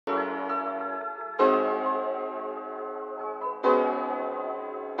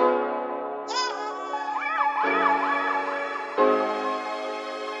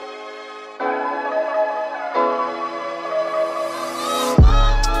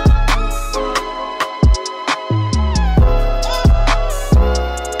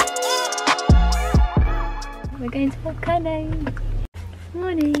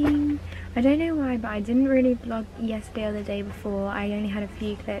Morning. I don't know why, but I didn't really vlog yesterday or the day before. I only had a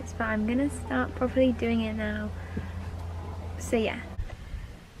few clips, but I'm gonna start properly doing it now. So yeah.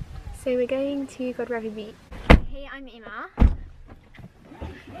 So we're going to Godrevy Beach. Hey, I'm Emma.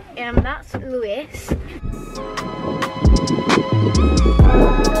 That's Lewis.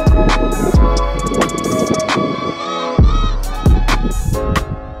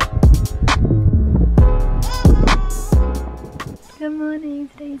 Good morning,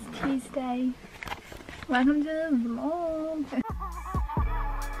 today's Tuesday. Welcome to the vlog.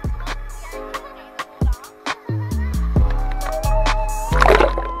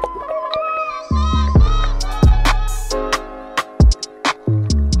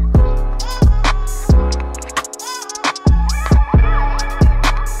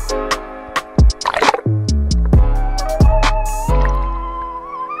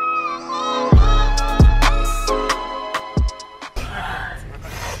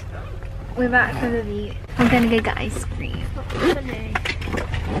 We're back from the beach. I'm gonna go get ice cream.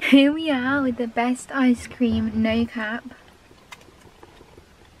 Here we are with the best ice cream, no cap.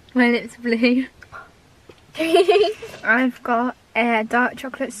 My lips blue. I've got a dark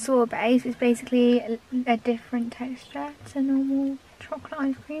chocolate sorbet. It's basically a different texture to normal chocolate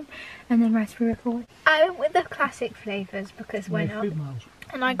ice cream. And then raspberry ripple. I went with the classic flavours because why not?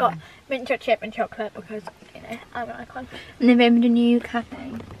 And I got mint chocolate chip and chocolate because, you know, I'm an icon. And then we opened a new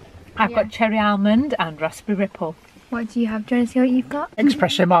cafe. I've got cherry almond and raspberry ripple. What do you have? Do you want to see what you've got?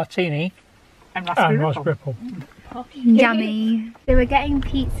 Espresso martini and raspberry ripple. Yummy. So we're getting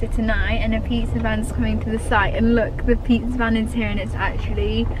pizza tonight and a pizza van's coming to the site, and look, the pizza van is here and it's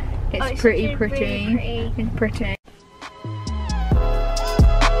actually, it's pretty. It's pretty.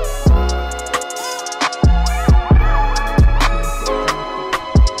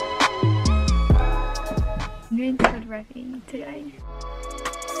 I'm going to Godrevy today.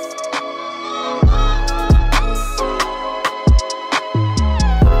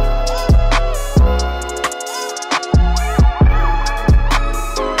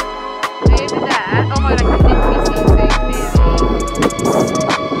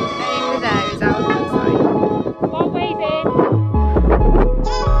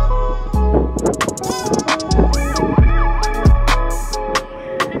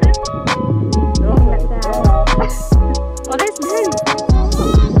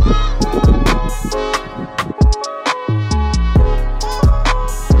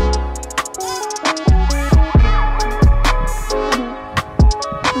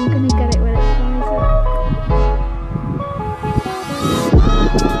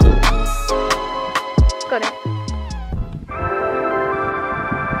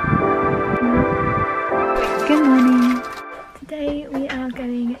 Good morning. Today we are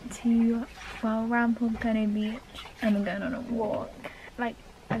going to, well, around Cornwall Beach, and we're going on a walk, like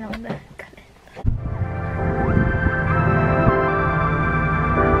along the cliff.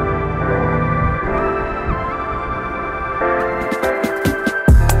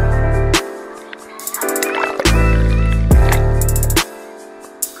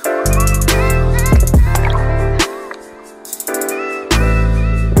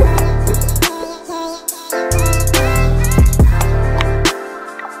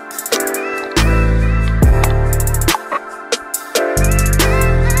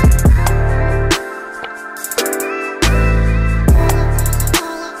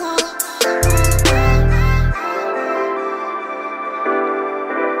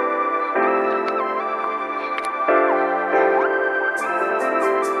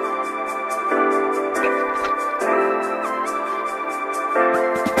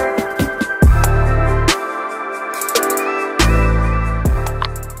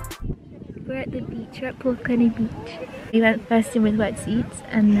 We're at Cornwall Beach. We went first in with wetsuits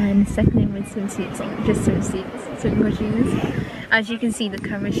and then second in with swimsuits on, just swimsuits, swim shoes. As you can see, the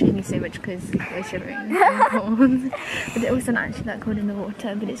camera's shaking so much because we're shivering and cold. But it wasn't actually that cold in the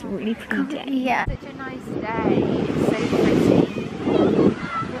water, but it's a really pretty day. Yeah. Such a nice day, it's so pretty.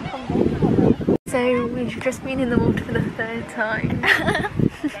 So we've just been in the water for the third time.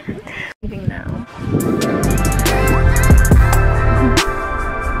 Leaving now.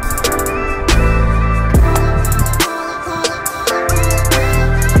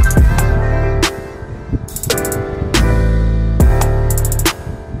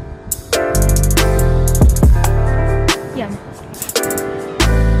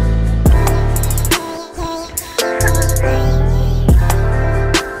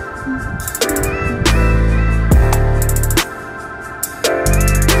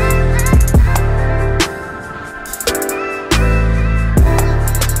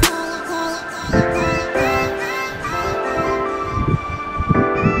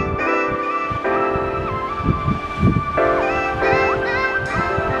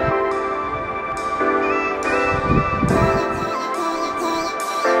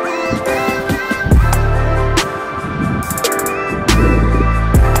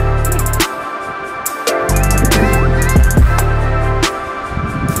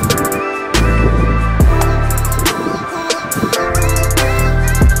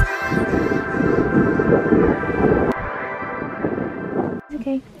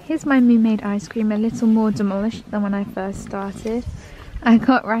 my made ice cream a little more demolished than when I first started. I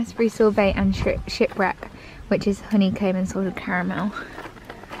got raspberry sorbet and shipwreck, which is honeycomb and salted caramel.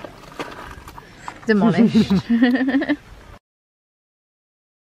 Demolished.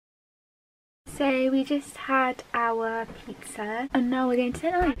 So we just had our pizza and now we're going to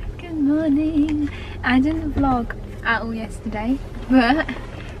dinner. Good morning. I didn't vlog at all yesterday, but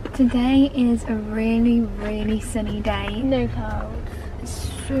today is a really sunny day. No clouds.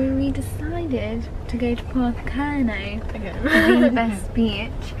 So we decided to go to Portocano, the best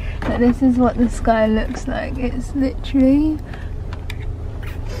beach. But this is what the sky looks like. It's literally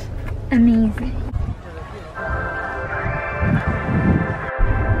amazing.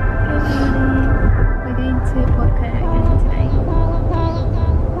 We're going to Portocano today.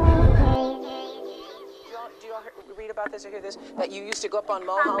 Do you all read about this or hear this? That you used to go up on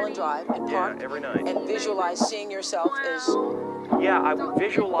Mulholland Drive and park every night and visualize seeing yourself as... Yeah, I would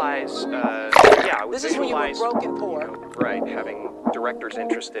visualize, This is when you were broke and poor. You know, right, having directors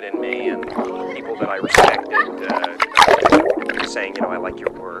interested in me and people that I respected saying, you know, I like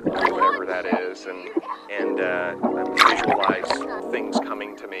your work, or whatever that is, and I would visualize things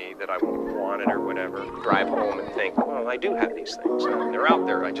coming to me that I wanted or whatever. Drive home and think, well, I do have these things, and they're out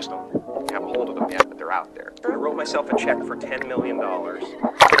there, I just don't have a hold of them yet, but they're out there. I wrote myself a check for $10 million.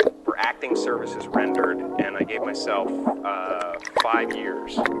 For acting services rendered, and I gave myself 5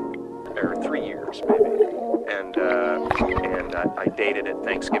 years, or 3 years maybe, and I dated it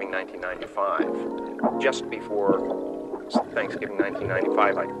Thanksgiving 1995. Just before Thanksgiving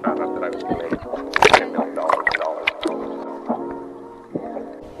 1995, I found out that I was going to make $10 million.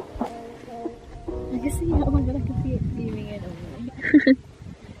 I can see it. Oh my god, I can see it zooming in on me.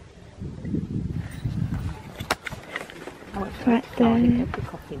 Right there.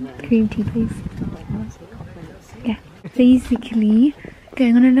 Cream tea, please. Yeah. Basically,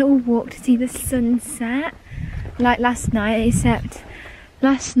 going on a little walk to see the sunset, like last night, except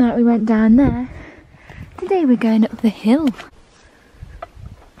last night we went down there. Today we're going up the hill.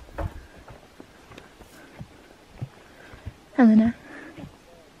 Helena.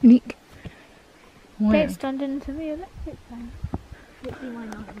 Luke. Don't stand into the electric fan. Literally, why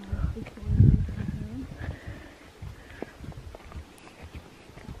not?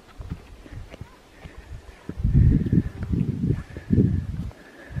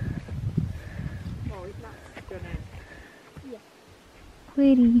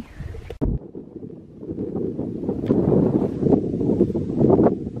 Pretty.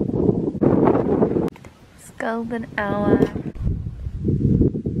 It's golden hour.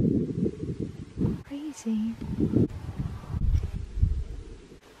 Crazy.